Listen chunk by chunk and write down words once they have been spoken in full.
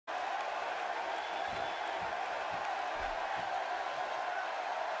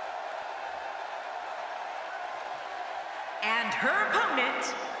And her opponent,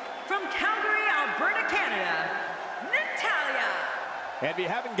 from Calgary, Alberta, Canada, Natalya. And if you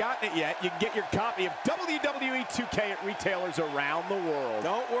haven't gotten it yet, you can get your copy of WWE 2K at retailers around the world.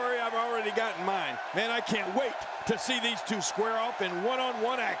 Don't worry, I've already gotten mine. Man, I can't wait to see these two square off in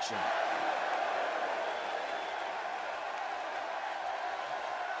one-on-one action.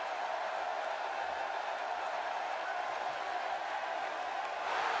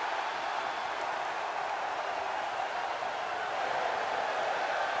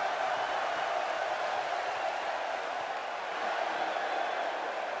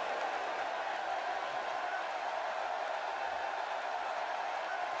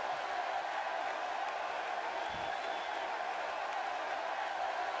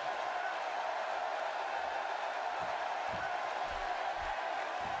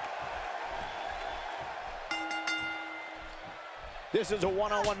 This is a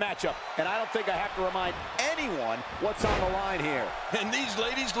one-on-one matchup, and I don't think I have to remind anyone what's on the line here. And these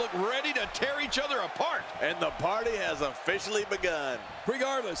ladies look ready to tear each other apart. And the party has officially begun.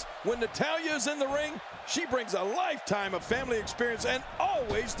 Regardless, when Natalya is in the ring, she brings a lifetime of family experience and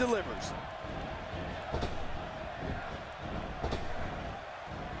always delivers.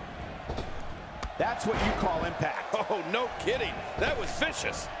 That's what you call impact. Oh, no kidding. That was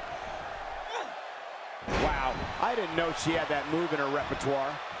vicious. Wow, I didn't know she had that move in her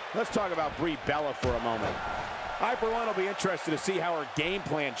repertoire. Let's talk about Brie Bella for a moment. I, for one, will be interested to see how her game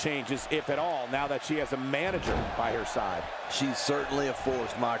plan changes, if at all, now that she has a manager by her side. She's certainly a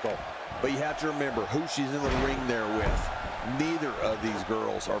force, Michael. But you have to remember who she's in the ring there with. Neither of these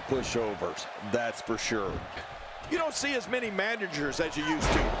girls are pushovers, that's for sure. You don't see as many managers as you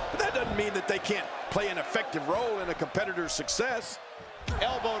used to, but that doesn't mean that they can't play an effective role in a competitor's success.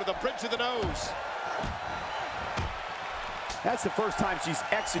 Elbow to the bridge of the nose. That's the first time she's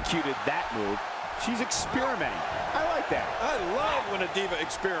executed that move. She's experimenting. I like that. I love when a diva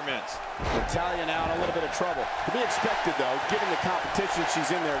experiments. Natalya now in a little bit of trouble. To be expected, though, given the competition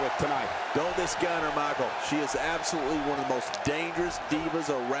she's in there with tonight. Don't discount her, Michael. She is absolutely one of the most dangerous divas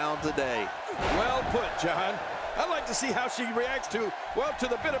around today. Well put, John. I'd like to see how she reacts to, well, to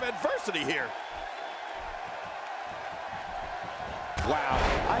the bit of adversity here. Wow,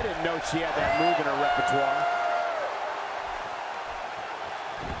 I didn't know she had that move in her repertoire.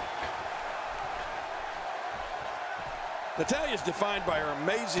 Natalya is defined by her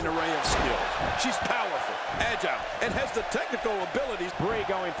amazing array of skills. She's powerful, agile, and has the technical abilities. Brie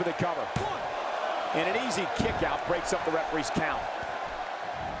going for the cover. And an easy kick out breaks up the referee's count.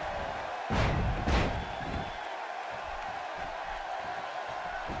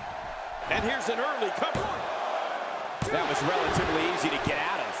 And here's an early cover. That was relatively easy to get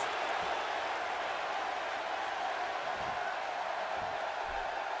out of.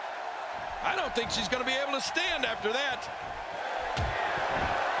 I don't think she's going to be able to stand after that.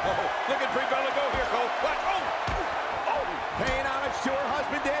 Oh, look at Brie Bella go here, Cole. What? Oh! Paying homage to her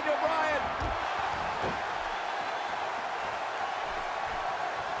husband, Daniel Bryan.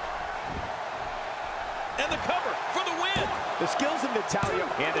 And the cover for the win. The skills of Natalya,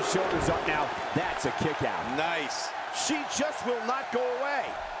 and the shoulders up now. That's a kick out. Nice. She just will not go away.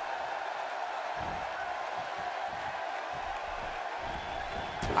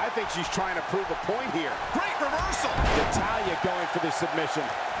 I think she's trying to prove a point here. Great reversal. Natalya going for the submission.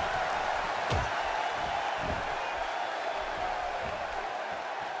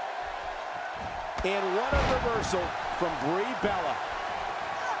 And what a reversal from Brie Bella.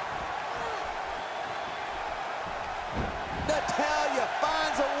 Natalya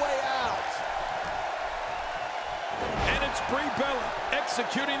finds a way out. And it's Brie Bella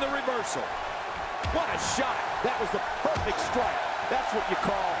executing the reversal. What a shot. That was the perfect strike. That's what you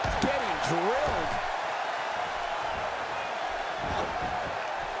call getting drilled.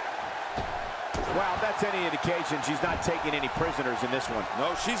 Wow, if that's any indication, she's not taking any prisoners in this one.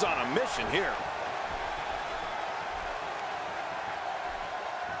 No, she's on a mission here.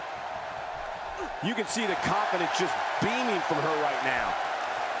 You can see the confidence just beaming from her right now.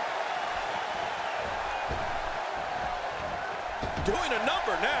 Doing a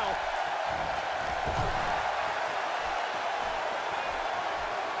number now.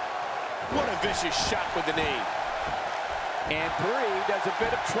 What a vicious shot with the knee. And Brie does a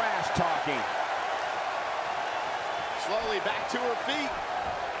bit of trash talking. Slowly back to her feet.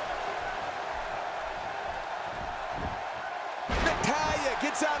 Natalya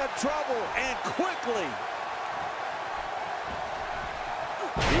gets out of trouble, and quickly.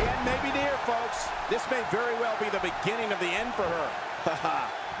 The end may be near, folks. This may very well be the beginning of the end for her.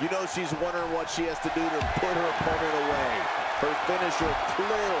 You know she's wondering what she has to do to put her opponent away. Her finisher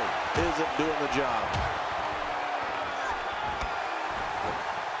clearly isn't doing the job.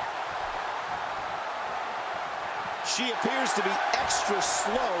 She appears to be extra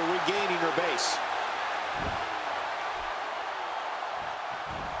slow regaining her base.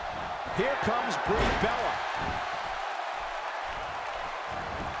 Here comes Brie Bella.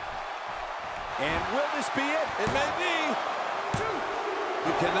 And will this be it? It may be.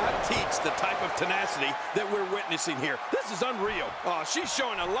 You cannot teach the type of tenacity that we're witnessing here. This is unreal. Oh, she's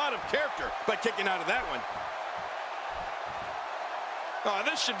showing a lot of character by kicking out of that one. Oh,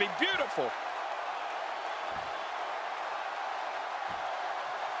 this should be beautiful.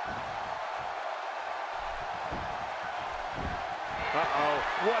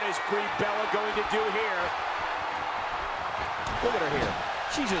 Uh-oh. What is Brie Bella going to do here? Look at her here.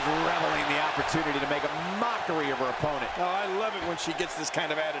 She's just reveling the opportunity to make a mockery of her opponent. Oh, I love it when she gets this kind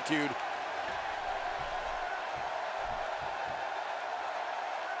of attitude.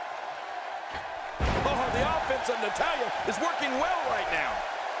 Oh, the offense of Natalya is working well right now.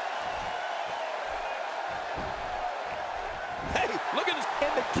 Hey, look at this.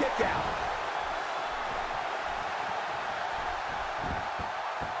 And the kick out.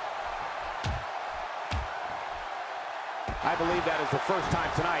 I believe that is the first time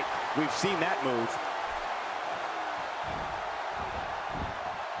tonight we've seen that move.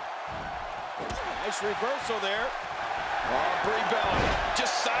 Nice reversal there. Oh, Brie Bella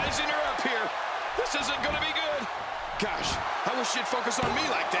just sizing her up here. This isn't going to be good. Gosh, I wish she'd focus on me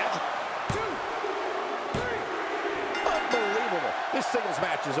like that. 2, 3. Unbelievable. This singles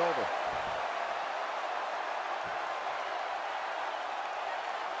match is over.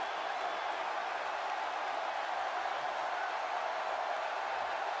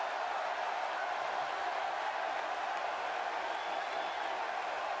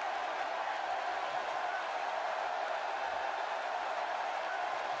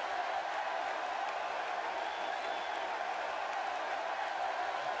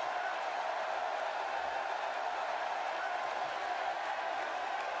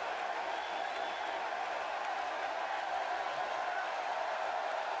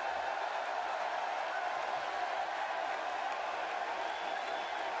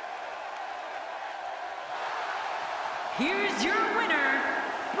 Here's your winner,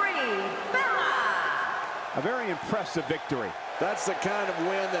 Brie Bella. A very impressive victory. That's the kind of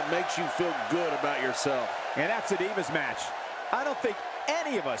win that makes you feel good about yourself. And that's a Divas match I don't think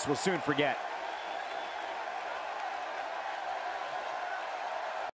any of us will soon forget.